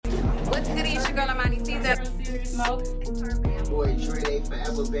Smoke. Boy, Trey, they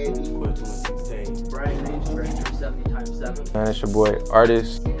forever, baby. Boy, 2016. Brian H, Director 70 times 7. Man, it's your boy,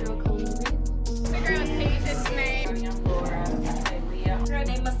 Artist. The girl Tasia Snake. Young Laura. Leah. Girl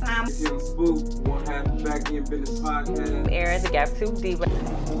named Masam. It's Young Spook, one half of Back in Business Podcast. Aaron, the Gap 2 Diva.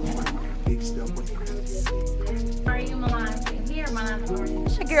 Big stuff. Are you Milan? Here, Milan.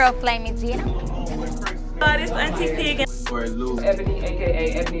 It's your girl, Flaming Tina. This Auntie Pig. Boy, Lou. Ebony,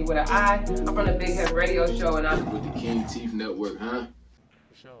 aka Ebony with an I. I'm from the Big Head Radio Show, and I'm With the King Teeth Network, huh?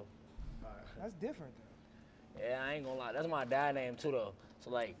 For sure. That's different though. Yeah, I ain't gonna lie. That's my dad's name too, though.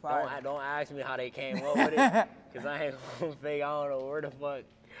 So like, Fire. don't ask me how they came up with it, cause I ain't gonna fake. I don't know where the fuck.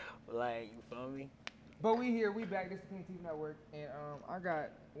 But like, you feel me? But we here, we back. This is the King TV Network, and I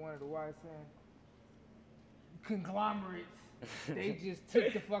got one of the YSN conglomerates. They just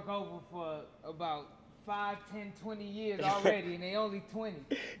took the fuck over for about 5, 10, 20 years already, and they only 20.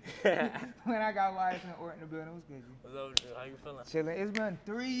 When I got YSN Ourt in the building, what's good? What's up with you? How you feeling? Chilling. It's been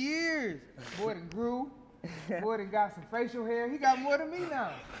 3 years. Boy done grew. Boy done got some facial hair. He got more than me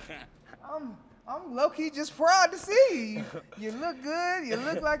now. I'm low-key just proud to see you. You look good. You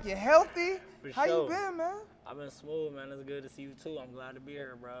look like you're healthy. For How sure. you been, man? I've been smooth, man. It's good to see you too. I'm glad to be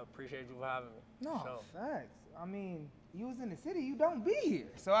here, bro. Appreciate you for having me. No, For sure. facts. I mean, you was in the city, you don't be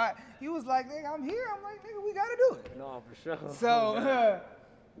here. So he was like, nigga, I'm here. I'm like, nigga, we gotta do it. No, for sure. So,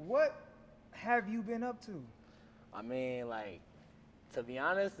 what have you been up to? I mean, like, to be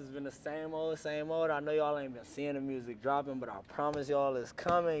honest, it's been the same old, same old. I know y'all ain't been seeing the music dropping, but I promise y'all it's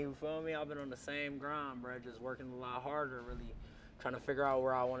coming, you feel me? I've been on the same grind, bro, just working a lot harder, really trying to figure out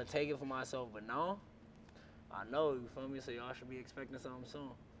where I want to take it for myself. But now, I know, you feel me? So y'all should be expecting something soon.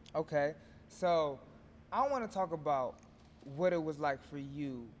 Okay, so I want to talk about what it was like for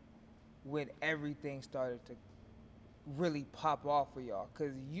you when everything started to really pop off for y'all.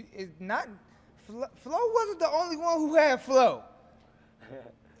 Because Flo wasn't the only one who had flow.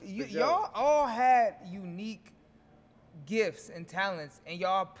 Y'all all had unique gifts and talents, and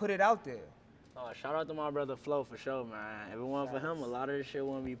y'all put it out there. Oh, shout out to my brother Flo for sure, man. If it wasn't for him, a lot of this shit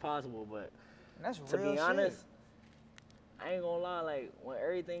wouldn't be possible. But And that's to real be shit. honest, I ain't gonna lie, like, when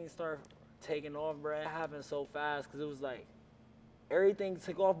everything started taking off, bro, it happened so fast, because it was like, everything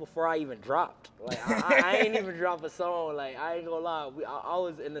took off before I even dropped. Like, I ain't even dropped a song. Like, I ain't gonna lie. I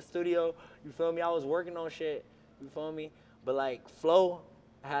was in the studio, you feel me? I was working on shit, you feel me? But, like, Flo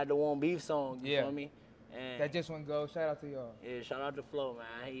had the Won't Beef song, you feel me? And That just went gold. Shout out to y'all. yeah, shout out to Flo,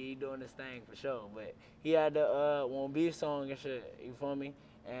 man. He doing his thing for sure. But he had the Won't Beef song and shit, you feel me?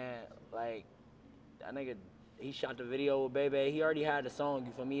 And, like, that nigga, he shot the video with Bebe. He already had the song,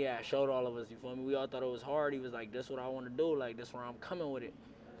 you feel me? He had showed all of us, you feel me? We all thought it was hard. He was like, this what I want to do. Like, this where I'm coming with it.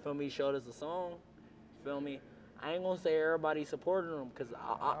 Feel me? He showed us the song, feel me? I ain't going to say everybody supported him, because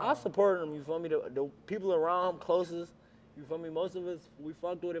I supported him, you feel me? The people around him closest, you feel me? Most of us, we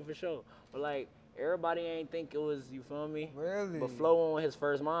fucked with it for sure. But, like, everybody ain't think it was, you feel me? Really? But Flo went with his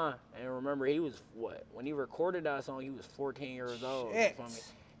first mind. And remember, he was, when he recorded that song, he was 14 years old, you feel me?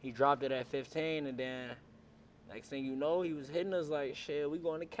 He dropped it at 15, and then next thing you know, he was hitting us like, shit, we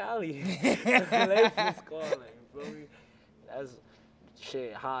going to Cali. Relations calling, you feel me? That's,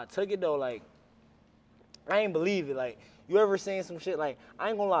 shit, how I took it, though, like, I ain't believe it. Like, you ever seen some shit, like, I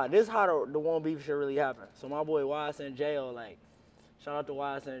ain't gonna lie, this is how the Won't Beef shit really happened. So my boy YSN Jail, like, shout out to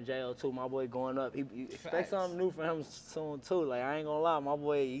YSN Jail, too. My boy going up. He expect something new for him soon, too. Like, I ain't gonna lie, my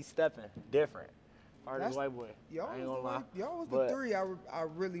boy, he's stepping different. Hardest white boy. I ain't gonna lie. Y'all was the three I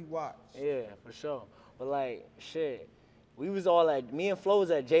really watched. Yeah, for sure. But, like, shit, we was all me and Flo was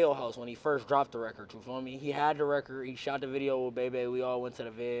at Jailhouse when he first dropped the record, you feel me? He had the record, he shot the video with Bebe, we all went to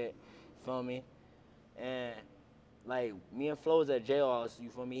the vid, you feel me? And, like, me and Flo was at Jailhouse, you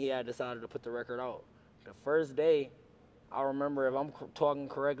feel me? He had decided to put the record out. The first day, I remember, if I'm talking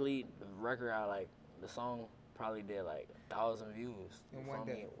correctly, the record had, like, the song probably did, like, 1,000 views. In one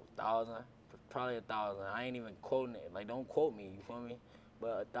day? 1,000, probably 1,000. I ain't even quoting it. Like, don't quote me, you feel me?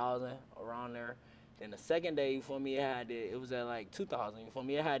 But 1,000, around there. Then the second day, you feel me, it was at, like, 2,000, you feel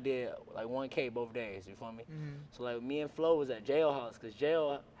me? It had like, 1K both days, you feel me? Mm-hmm. So, like, me and Flo was at Jailhouse, because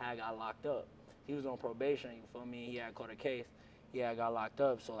Jail had got locked up. He was on probation, you feel me? He had caught a case. He had got locked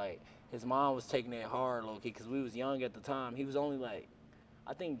up, so, like, his mom was taking it hard, low-key, because we was young at the time. He was only, like,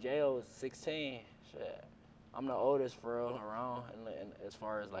 I think Jail was 16. Shit. I'm the oldest, for real, around, and as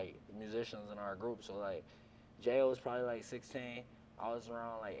far as, like, musicians in our group. So, like, Jail was probably, like, 16. I was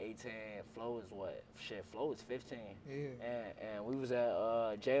around, like, 18. Flo was what? Shit, Flo was 15. Yeah. And we was at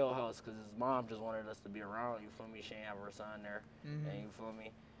Jailhouse because his mom just wanted us to be around, you feel me? She ain't have her son there, and you feel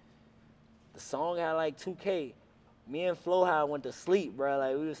me? The song had, like, 2K. Me and Flo had went to sleep, bro.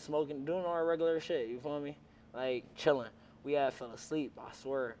 Like, we was smoking, doing our regular shit, you feel me? like chilling. We had fell asleep, I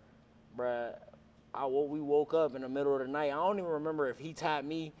swear, bruh. We woke up in the middle of the night. I don't even remember if he tapped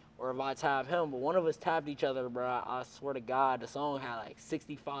me or if I tapped him, but one of us tapped each other, bruh. I swear to God, the song had like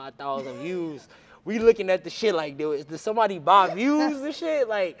 65,000 views. We looking at the shit like, did somebody buy views and shit?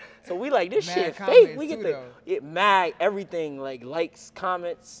 Like, so we like, this Mad shit fake. comments We get too, the though. it mad everything, like likes,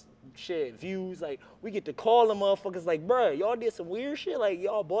 comments, shit, views. Like, we get to call them motherfuckers like, bruh, y'all did some weird shit. Like,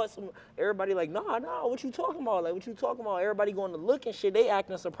 y'all bought some. Everybody like, nah, what you talking about? Like, what you talking about? Everybody going to look and shit. They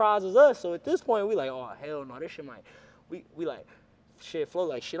acting surprised as us. So at this point, we like, oh hell no, this shit might. We like, shit, Flo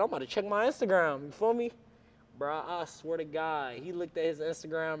like, shit, I'm about to check my Instagram. You feel me? Bruh, I swear to God, he looked at his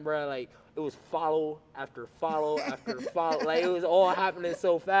Instagram, bruh, like, it was follow after follow after follow. Like, it was all happening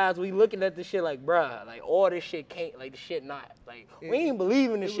so fast. We looking at this shit like, bruh, like, all this shit can't, like, the shit not. Like, we ain't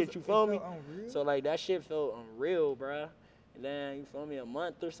believing this shit, you feel me? Unreal. So, like, that shit felt unreal, bruh. And then, you feel me, a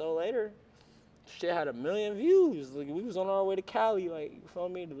month or so later, shit had 1 million views. Like, we was on our way to Cali, like, you feel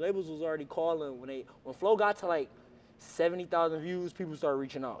me? The labels was already calling. When Flo got to, like, 70,000 views, people started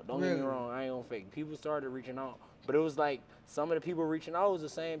reaching out. Don't get me wrong, I ain't gonna fake. People started reaching out. But it was like some of the people reaching out was the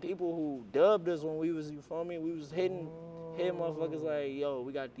same people who dubbed us when we was, you feel me? We was hitting motherfuckers like, yo,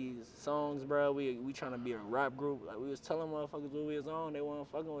 we got these songs, bro. We trying to be a rap group. Like, we was telling motherfuckers what we was on. They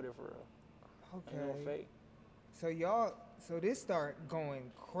wasn't fucking with it for real. Ain't no fake. So this start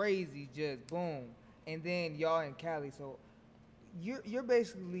going crazy, just boom, and then y'all in Cali. So you're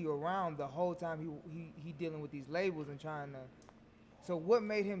basically around the whole time he dealing with these labels and trying to. So what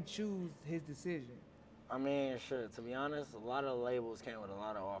made him choose his decision? I mean, shit, to be honest, a lot of labels came with a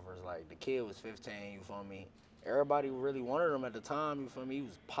lot of offers. Like, the kid was 15, you feel me? Everybody really wanted him at the time, you feel me? He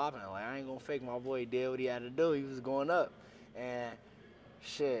was popping. Like, I ain't gonna fake, my boy did what he had to do. He was going up. And,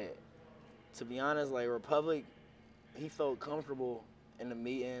 shit, to be honest, like, Republic, he felt comfortable in the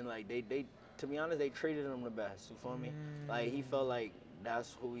meeting. Like, they to be honest, they treated him the best, you feel me? Like, he felt like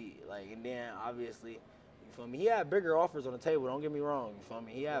that's who he, like, and then, obviously, you feel me? He had bigger offers on the table, don't get me wrong, you feel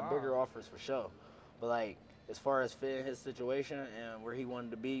me? He had bigger offers for sure. But, like, as far as fitting his situation and where he wanted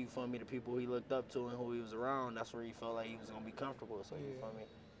to be, you feel me, the people he looked up to and who he was around, that's where he felt like he was going to be comfortable. So, you feel me?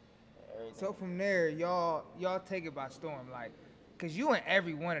 Everything. So from there, y'all take it by storm, like, because you in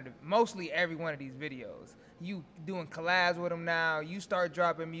mostly every one of these videos. You doing collabs with him now. You start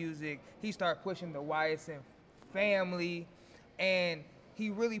dropping music. He start pushing the YSN family. And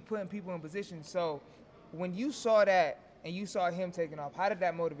he really putting people in position. So when you saw that and you saw him taking off, how did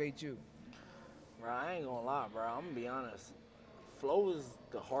that motivate you? Bro, I ain't gonna lie, bro. I'm gonna be honest. Flo was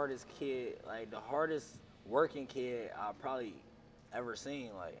the hardest kid, like the hardest working kid I probably ever seen.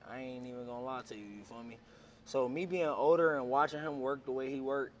 Like, I ain't even gonna lie to you, you feel me? So me being older and watching him work the way he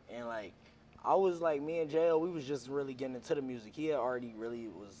worked, and like, I was like, me and J.O., we was just really getting into the music. He had already really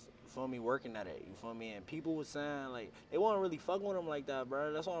was, you feel me, working at it, you feel me? And people was saying, like, they wasn't really fucking with him like that,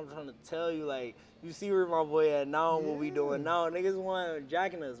 bro. That's what I'm trying to tell you. Like, you see where my boy at now and what we doing now. Niggas wasn't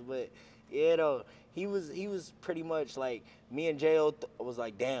jacking us, but yeah, though, he was pretty much like, me and J.O. was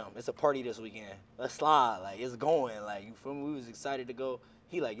like, damn, it's a party this weekend. Let's slide, like, it's going, like, you feel me? We was excited to go.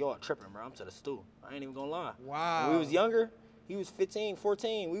 He like, y'all tripping, bro, I'm to the stew. I ain't even gonna lie. Wow. When we was younger, he was 15,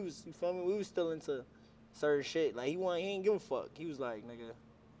 14, we was, you feel me? We was still into certain shit. Like, he ain't give a fuck. He was like, nigga,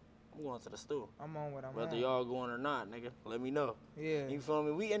 I'm going to the stew. I'm on what I'm on. Whether y'all going or not, nigga, let me know. Yeah. You feel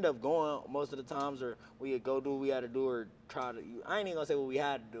me? We end up going most of the times, or we would go do what we had to do, or try to, I ain't even gonna say what we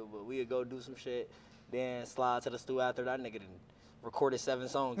had to do, but we would go do some shit, then slide to the stew after. That nigga done recorded 7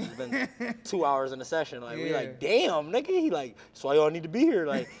 songs. It's been 2 hours in the session. Like, we like, damn, nigga. He like, that's why y'all need to be here.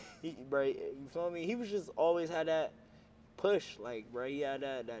 Like, bro, you feel me? He was just always had that push. Like, bro, he had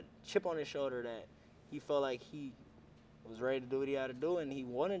that chip on his shoulder that he felt like he was ready to do what he had to do, and he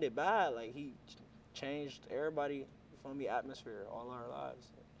wanted it bad. Like, he changed everybody, you feel me, atmosphere all our lives.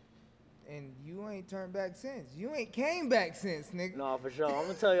 And you ain't turned back since. You ain't came back since, nigga. No, for sure. I'm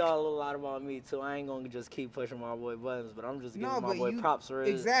gonna tell y'all a little lot about me too. I ain't gonna just keep pushing my boy buttons, but I'm just giving my boy props for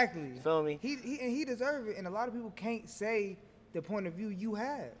his. Exactly. You feel me? He deserves it, and a lot of people can't say the point of view you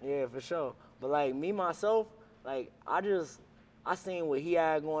have. Yeah, for sure. But like me myself, like I seen what he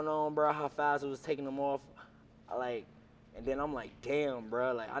had going on, bro. How fast it was taking him off, like. And then I'm like, damn,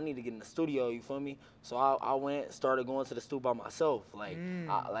 bro, like, I need to get in the studio, you feel me? So I started going to the studio by myself. Like,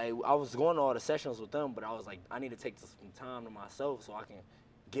 I was going to all the sessions with them, but I was like, I need to take some time to myself so I can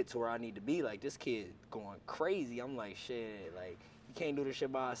get to where I need to be. Like, this kid going crazy. I'm like, shit, like, he can't do this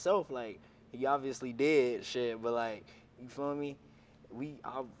shit by himself. Like, he obviously did shit, but, like, you feel me?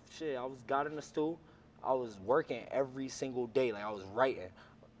 Got in the studio. I was working every single day. Like, I was writing.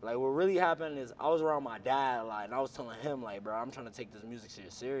 Like, what really happened is I was around my dad a lot, and I was telling him, like, bro, I'm trying to take this music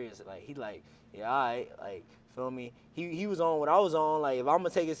shit serious. Like, he like, yeah, all right, like, feel me? He was on what I was on. Like, if I'm going to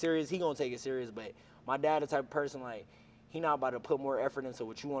take it serious, he going to take it serious. But my dad the type of person, like, he not about to put more effort into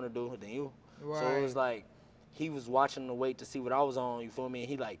what you want to do than you. Right. So it was like, he was watching the wait to see what I was on, you feel me? And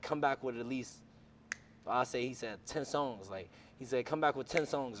he, like, come back with at least, he said 10 songs. Like, he said, come back with 10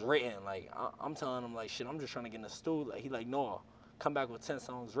 songs written. Like, I'm telling him, like, shit, I'm just trying to get in the stool. Like, he like, no. Come back with 10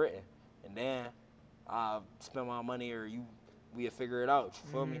 songs written, and then I spend my money or we'll figure it out,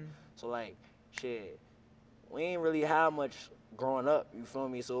 you feel me? So like, shit, we ain't really have much growing up, you feel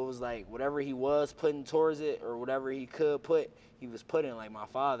me? So it was like, whatever he was putting towards it or whatever he could put, he was putting, like my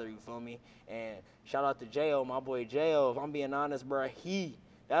father, you feel me? And shout out to J.O., my boy J.O., if I'm being honest, bro,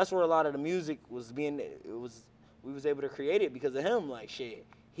 that's where a lot of the music was we was able to create it because of him, like shit.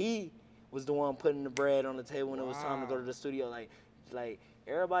 He was the one putting the bread on the table when it was time to go to the studio, like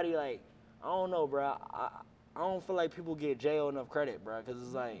everybody, like, I don't know, bro. I don't feel like people get J.O. enough credit, bro, because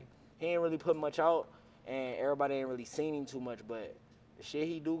it's like he ain't really put much out, and everybody ain't really seen him too much. But the shit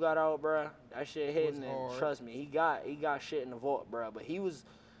he do got out, bro, that shit hitting, and trust me, he got shit in the vault, bro. But he was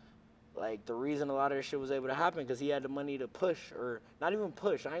like the reason a lot of this shit was able to happen because he had the money to push, or not even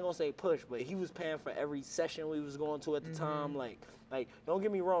push. I ain't gonna say push, but he was paying for every session we was going to at the time, Like, don't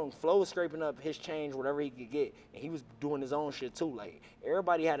get me wrong, Flo was scraping up his change, whatever he could get, and he was doing his own shit too. Like,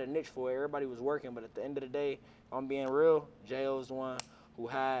 everybody had a niche for it, everybody was working, but at the end of the day, if I'm being real, J.O.'s the one who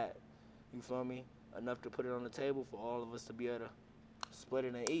had, you feel me, enough to put it on the table for all of us to be able to split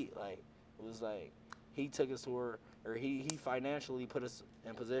it and eat. Like, it was like, he took us to where, or he financially put us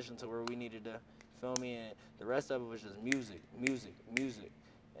in position to where we needed to, feel me, and the rest of it was just music.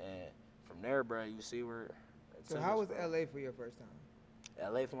 And from there, bro, you see where it So how was L.A. for your first time?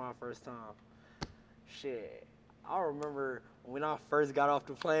 L.A. for my first time. Shit. I remember when I first got off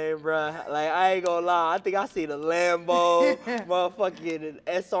the plane, bruh. Like, I ain't gonna lie. I think I seen a Lambo, motherfucking an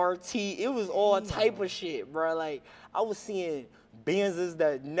SRT. It was all type of shit, bruh. Like, I was seeing Benzes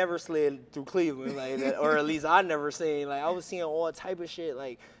that never slid through Cleveland, like that, or at least I never seen. Like, I was seeing all type of shit,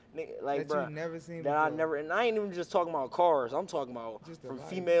 like that bruh, you never seen that before. I never, and I ain't even just talking about cars. I'm talking about Just from life.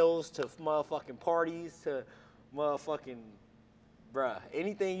 females to motherfucking parties to motherfucking, bruh,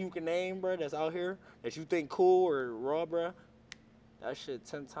 anything you can name, bruh, that's out here that you think cool or raw, bruh, that shit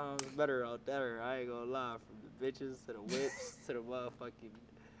 10 times better out there. I ain't gonna lie. From the bitches to the whips to the motherfucking,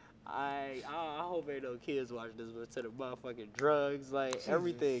 I hope ain't no kids watching this, but to the motherfucking drugs, like Jesus.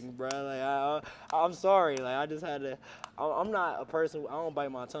 Everything, bruh. Like I'm sorry, like I just had to. I'm not a person. I don't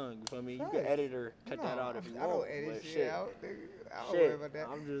bite my tongue. You feel me? You can edit or cut that out if you want. I don't edit but shit out. Nigga. I don't shit, worry about that.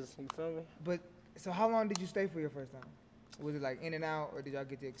 I'm just, you feel me? But so how long did you stay for your first time? Was it like in and out, or did y'all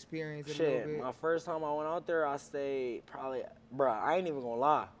get to experience it a little bit? My first time I went out there, I stayed probably, bruh, I ain't even gonna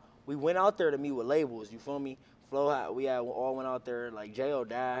lie. We went out there to meet with labels, you feel me? We all went out there, like J.O.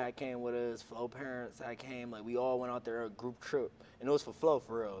 dad had came with us, Flo parents had came, like we all went out there a group trip. And it was for Flo,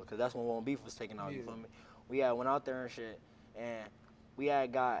 for real, because that's when Won't Beef was taking out, you feel me? We went out there and shit, and we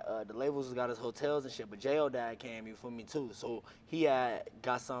had got, the labels got us hotels and shit, but J.O. dad came, you feel me, too. So he had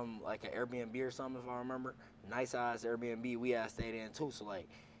got some, like an Airbnb or something, if I remember. Nice ass Airbnb we had stayed in, too. So, like,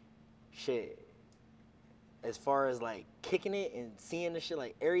 shit, as far as, like, kicking it and seeing the shit,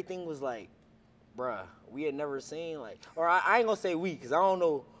 like, everything was, like, bruh, we had never seen, like, or I ain't gonna say we, because I don't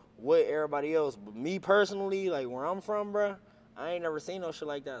know what everybody else, but me personally, like, where I'm from, bruh, I ain't never seen no shit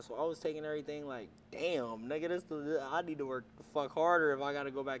like that. So I was taking everything like, damn, nigga, I need to work the fuck harder if I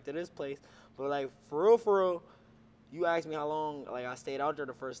gotta go back to this place. But, like, for real, you asked me how long, like, I stayed out there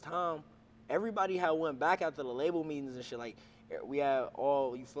the first time. Everybody had went back after the label meetings and shit. Like, we had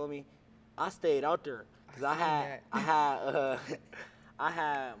all, you feel me? I stayed out there because I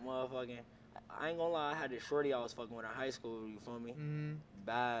had motherfucking, I ain't gonna lie, I had this shorty I was fucking with in high school, you feel me? Mm-hmm.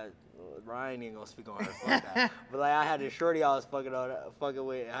 Bad, Ryan ain't gonna speak on her, fuck that. But, like, I had this shorty I was fucking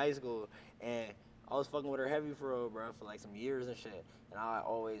with in high school, and I was fucking with her heavy for real, bro, for, like, some years and shit. And I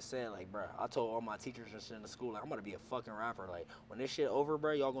always said, like, bro, I told all my teachers and shit in the school, like, I'm gonna be a fucking rapper. Like, when this shit over,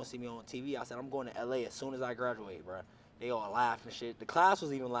 bro, y'all gonna see me on TV. I said, I'm going to L.A. as soon as I graduate, bro. They all laughed and shit. The class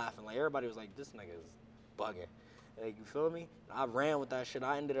was even laughing. Like, everybody was like, this nigga is bugging. Like, you feel me? I ran with that shit.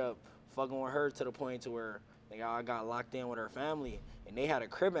 I ended up fucking with her to the point to where, like, I got locked in with her family, and they had a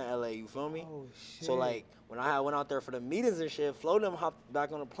crib in L.A., you feel me? Oh, shit. So, like, when I went out there for the meetings and shit, Flo them hopped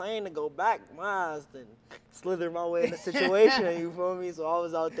back on the plane to go back. My ass then slithered my way in the situation, you feel me? So I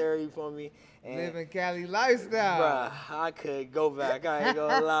was out there, you feel me? And, living Cali lifestyle. Bruh, I could go back. I ain't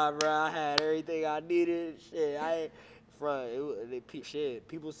gonna lie, bruh. I had everything I needed. Shit,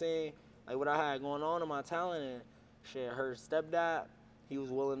 people saying, like, what I had going on in my talent, and shit, her stepdad, he was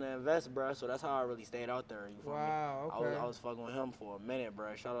willing to invest, bro. So that's how I really stayed out there. You feel Wow, me? okay. I was fucking with him for a minute,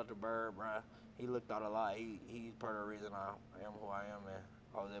 bro. Shout out to Bird, bro. He looked out a lot. He's part of the reason I am who I am, and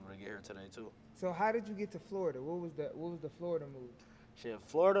I was able to get here today too. So how did you get to Florida? What was the Florida move? Shit,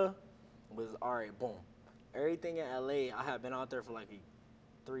 Florida was all right. Boom. Everything in LA, I had been out there for like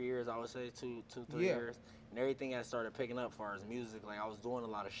 3 years. I would say two, 3 Yeah. years, and everything had started picking up as far as music. Like I was doing a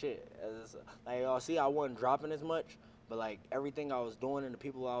lot of shit. Like y'all see, I wasn't dropping as much, but like everything I was doing and the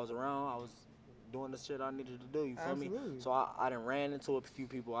people I was around, I was doing the shit I needed to do. You feel me? Absolutely. So I done ran into a few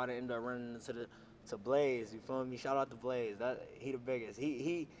people. I done ended up running to Blaze. You feel me? Shout out to Blaze. He the biggest.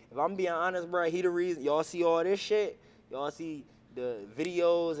 He. If I'm being honest, bro, he the reason y'all see all this shit. Y'all see the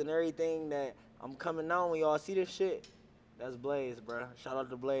videos and everything that I'm coming out when y'all see this shit. That's Blaze, bro. Shout out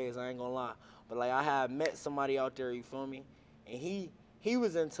to Blaze. I ain't gonna lie. But like I had met somebody out there. You feel me? And he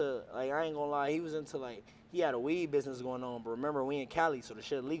was into, like, I ain't gonna lie. He was into, like, he had a weed business going on. But remember, we in Cali, so the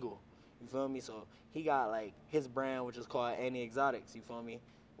shit legal. You feel me? So he got like his brand, which is called Any Exotics. You feel me?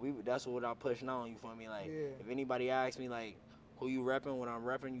 That's what I push now. You feel me? Like if anybody asks me like who you repping, what I'm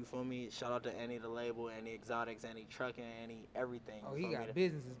repping, you feel me? Shout out to Any the label, Any Exotics, Any Trucking, Any everything. Oh, you he feel got me?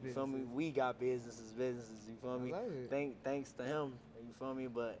 businesses. You feel me? We got businesses. You feel me? I love it. Thanks to him. You feel me?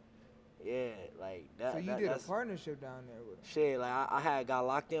 But yeah, like that. So you did a partnership down there with him. Shit, like I had got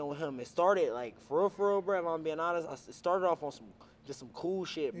locked in with him. It started like for real, bro. If I'm being honest, it started off on some cool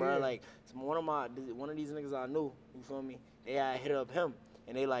shit, bro. Yeah. Like one of these niggas I knew, you feel me? They had hit up him,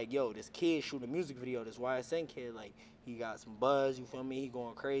 and they like, yo, this kid shooting a music video. This YSN kid, like he got some buzz, you feel me? He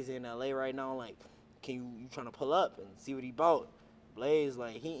going crazy in LA right now. Like, can you trying to pull up and see what he bought? Blaze,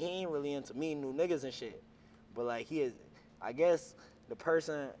 like he ain't really into meeting new niggas and shit, but like he is. I guess the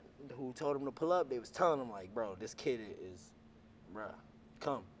person who told him to pull up, they was telling him like, bro, this kid is, bruh,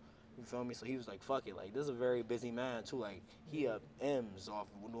 come. You feel me? So he was like, fuck it. Like, this is a very busy man, too. Like, he up M's off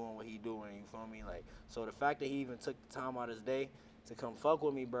doing what he doing, you feel me? Like, so the fact that he even took the time out of his day to come fuck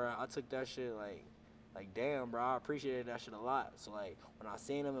with me, bruh, I took that shit like damn, bro, I appreciated that shit a lot. So, like, when I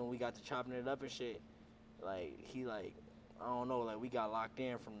seen him and we got to chopping it up and shit, like, he, like, I don't know, like, we got locked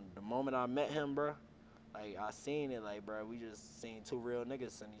in from the moment I met him, bruh. Like, I seen it, like, bro, we just seen two real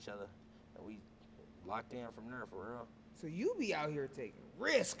niggas in each other. And we locked in from there, for real. So you be out here taking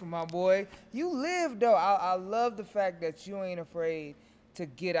risk, my boy. You live, though. I love the fact that you ain't afraid to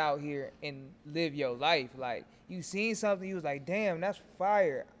get out here and live your life. Like, you seen something, you was like, damn, that's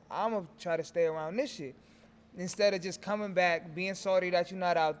fire. I'm going to try to stay around this shit. Instead of just coming back, being salty that you're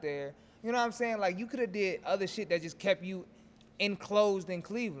not out there. You know what I'm saying? Like, you could have did other shit that just kept you enclosed in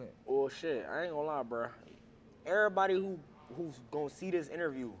Cleveland. Well, shit, I ain't gonna lie, bro. Everybody who's gonna see this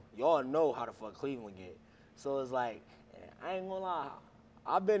interview, y'all know how the fuck Cleveland get. So it's like, I ain't gonna lie,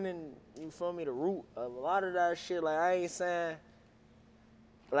 I've been in, you feel me, the root of a lot of that shit. Like, I ain't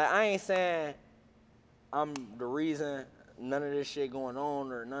saying I'm the reason none of this shit going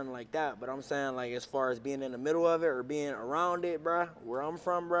on or nothing like that. But I'm saying, like, as far as being in the middle of it or being around it, bro, where I'm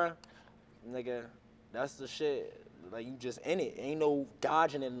from, bro, nigga, that's the shit. Like, you just in it. Ain't no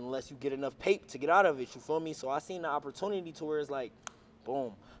dodging it unless you get enough paper to get out of it, you feel me? So I seen the opportunity to where it's like,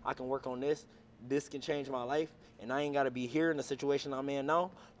 boom, I can work on this. This can change my life, and I ain't got to be here in the situation I'm in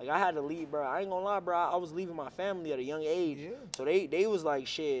now. Like, I had to leave, bro. I ain't gonna lie, bro. I was leaving my family at a young age. Yeah. So they was like,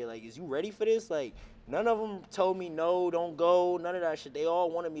 shit, like, is you ready for this? Like, none of them told me, no, don't go, none of that shit. They all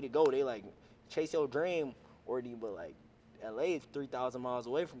wanted me to go. They, like, chase your dream, but, like, L.A. is 3,000 miles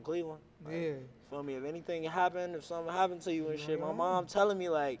away from Cleveland. Like, Yeah. feel me? If anything happened, if something happened to you and shit, my Yeah. mom telling me,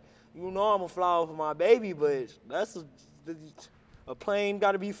 like, you know I'm going to fly for my baby, but that's a plane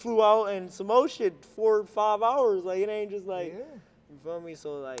got to be flew out and some more shit 4 or 5 hours. Like, it ain't just like, Yeah. you feel me?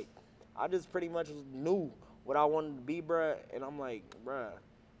 So, like, I just pretty much knew what I wanted to be, bruh. And I'm like, bruh,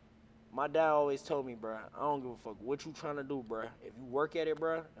 my dad always told me, bruh, I don't give a fuck what you trying to do, bruh. If you work at it,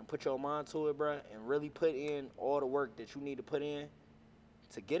 bruh, and put your mind to it, bruh, and really put in all the work that you need to put in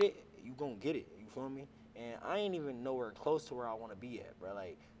to get it, you gonna get it. You feel me? And I ain't even nowhere close to where I want to be at, bruh.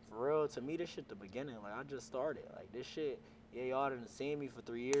 Like, for real, to me, this shit the beginning. Like, I just started. Like, this shit, yeah, y'all didn't see me for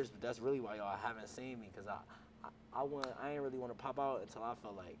 3 years, but that's really why y'all haven't seen me, because I ain't really want to pop out until I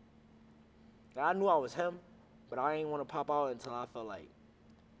felt like, I knew I was him, but I ain't want to pop out until I felt like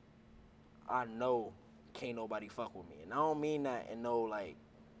I know can't nobody fuck with me. And I don't mean that in no, like,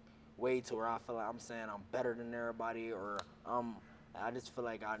 way to where I feel like I'm saying I'm better than everybody, or I just feel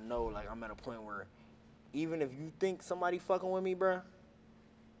like I know, like, I'm at a point where even if you think somebody fucking with me, bruh,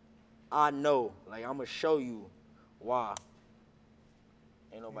 I know, like, I'm going to show you why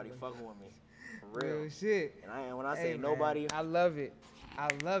ain't nobody fucking with me. For real. Real shit. And when I Hey, say man, nobody, I love it. I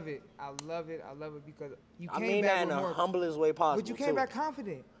love it. I love it. I love it because you I came mean back that in with the more. humblest way possible. But you came too. back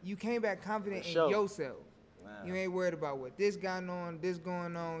confident. You came back confident For in sure. yourself. Man. You ain't worried about what this going on, this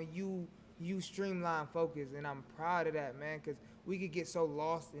going on. You streamline focus, and I'm proud of that, man. Cause we could get so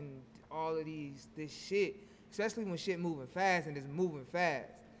lost in all of this shit, especially when shit moving fast and it's moving fast.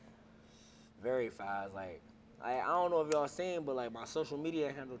 Very fast. Like I don't know if y'all seen, but like my social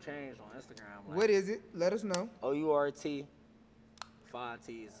media handle changed on Instagram. Like, What is it? Let us know. OURT, 5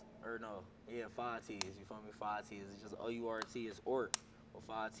 T's, or no, yeah, 5 T's. You feel me? 5 T's. It's just OURT. It's Ourt with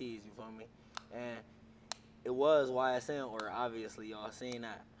 5 T's. You feel me? And it was YSN Ourt. Obviously, y'all seen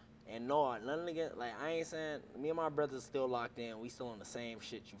that. And no, nothing against. Like I ain't saying me and my brothers still locked in. We still on the same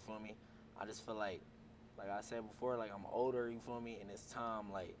shit. You feel me? I just feel like I said before, like I'm older. You feel me? And it's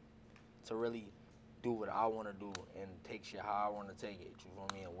time like to really do what I want to do and take shit how I want to take it. You feel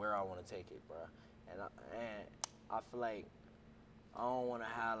me? And where I want to take it, bro. And I feel like I don't want to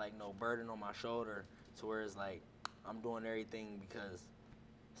have like no burden on my shoulder to where it's like I'm doing everything because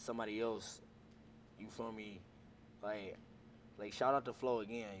somebody else. You feel me? Like shout out to Flo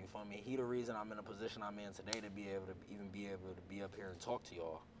again. You feel me? He the reason I'm in the position I'm in today to be able to even be able to be up here and talk to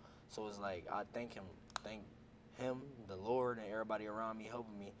y'all. So it's like I thank him, the Lord, and everybody around me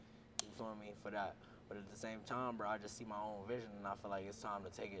helping me. You feel me for that? But at the same time, bro, I just see my own vision, and I feel like it's time to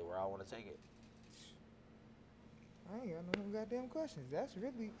take it where I want to take it. I ain't got no goddamn questions. That's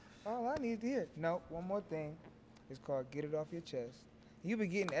really all I need to hear. No, one more thing. It's called Get It Off Your Chest. You've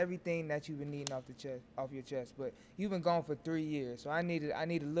been getting everything that you've been needing off your chest, but you've been gone for 3 years. So I need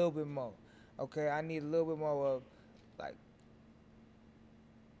a little bit more. Okay, I need a little bit more of like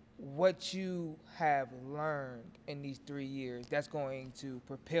what you have learned in these 3 years that's going to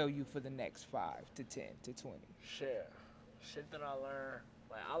propel you for the next 5 to 10 to 20. Shit that I learned.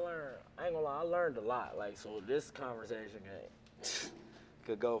 Like I ain't gonna lie, I learned a lot. Like so, this conversation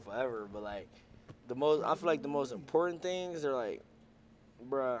could go forever. But like I feel like the most important things are like,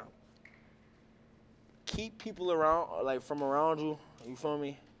 bruh, keep people around, like from around you. You feel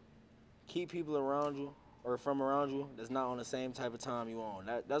me? Keep people around you or from around you that's not on the same type of time you on.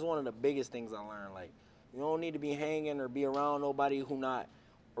 That's one of the biggest things I learned. Like, you don't need to be hanging or be around nobody who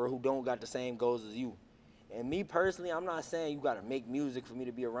don't got the same goals as you. And me personally, I'm not saying you gotta make music for me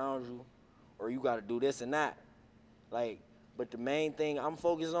to be around you, or you gotta do this and that. Like, but the main thing I'm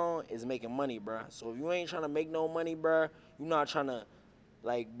focused on is making money, bruh. So if you ain't trying to make no money, bruh, you not trying to,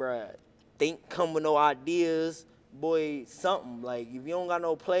 like, bruh, come with no ideas, boy, something. Like, if you don't got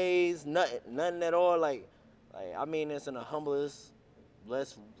no plays, nothing at all, like I mean this in the humblest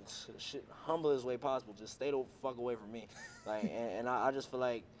way possible. Just stay the fuck away from me. Like, and I just feel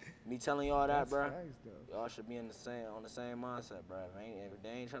like me telling y'all that, bruh, y'all should be on the same mindset, bruh. If they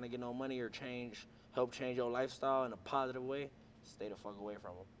ain't trying to get no money or help change your lifestyle in a positive way, stay the fuck away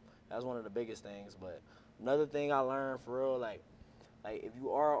from them. That's one of the biggest things. But another thing I learned for real, like if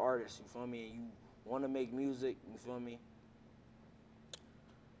you are an artist, you feel me, and you want to make music, you feel me,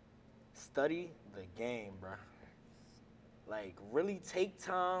 study the game, bruh. Like, really take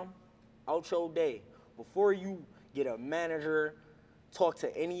time out your day before you get a manager, talk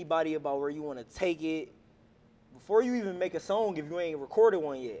to anybody about where you want to take it. Before you even make a song, if you ain't recorded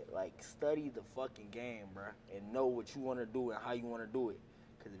one yet, like, study the fucking game, bruh, and know what you want to do and how you want to do it.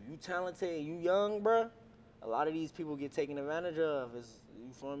 Because if you talented and you young, bruh, a lot of these people get taken advantage of.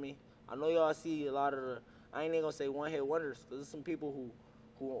 You feel me? I know y'all see a lot of I ain't even going to say one-hit wonders, because there's some people who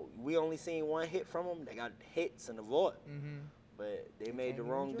we only seen one hit from them. They got hits in the vault. Mm-hmm. But they made the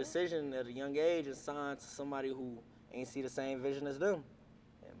wrong decision at a young age and signed to somebody who ain't see the same vision as them.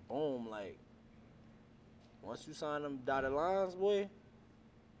 And boom, like, once you sign them dotted lines, boy, it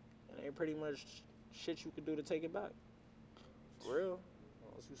ain't pretty much shit you could do to take it back. For real.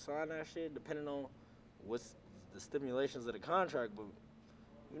 Once you sign that shit, depending on what's the stipulations of the contract, but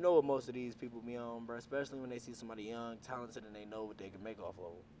you know what most of these people be on, bro, especially when they see somebody young, talented, and they know what they can make off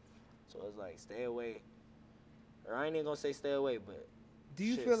of them. So it's like, stay away. Or I ain't even gonna say stay away, but do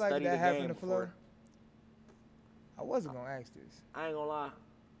you feel like that happened to Flo? I wasn't gonna ask this. I ain't gonna lie.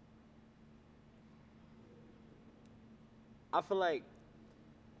 I feel like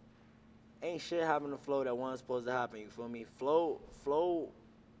ain't shit happened to Flo that wasn't supposed to happen, you feel me? Flo,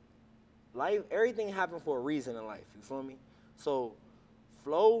 life, everything happened for a reason in life, you feel me? So,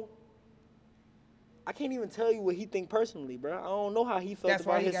 Flo, I can't even tell you what he think personally, bro. I don't know how he felt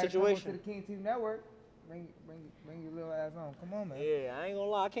about his situation. That's why he got to come to the King TV Network. Bring your little ass on. Come on, man. Yeah, I ain't gonna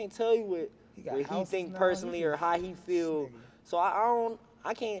lie. I can't tell you what he think personally or how he feel. So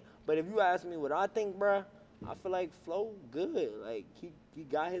I can't. But if you ask me what I think, bro, I feel like Flo good. Like he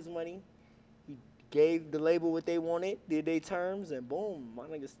got his money. He gave the label what they wanted, did their terms, and boom, my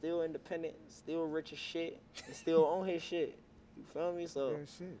nigga still independent, still rich as shit, and still on his shit. You feel me? So Real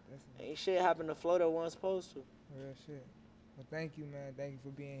shit. ain't shit happened to flow that wasn't supposed to. Real shit. Well, thank you, man. Thank you for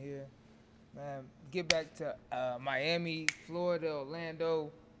being here. Man, get back to Miami, Florida,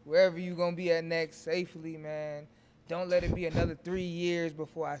 Orlando, wherever you going to be at next safely, man. Don't let it be another 3 years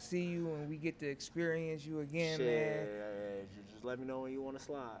before I see you and we get to experience you again, Shit, man. just let me know when you want to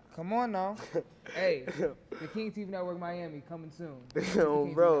slide. Come on now. Hey, the King TV Network Miami coming soon. The Oh,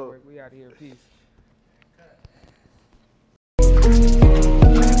 King TV bro. Network, we out here. Peace.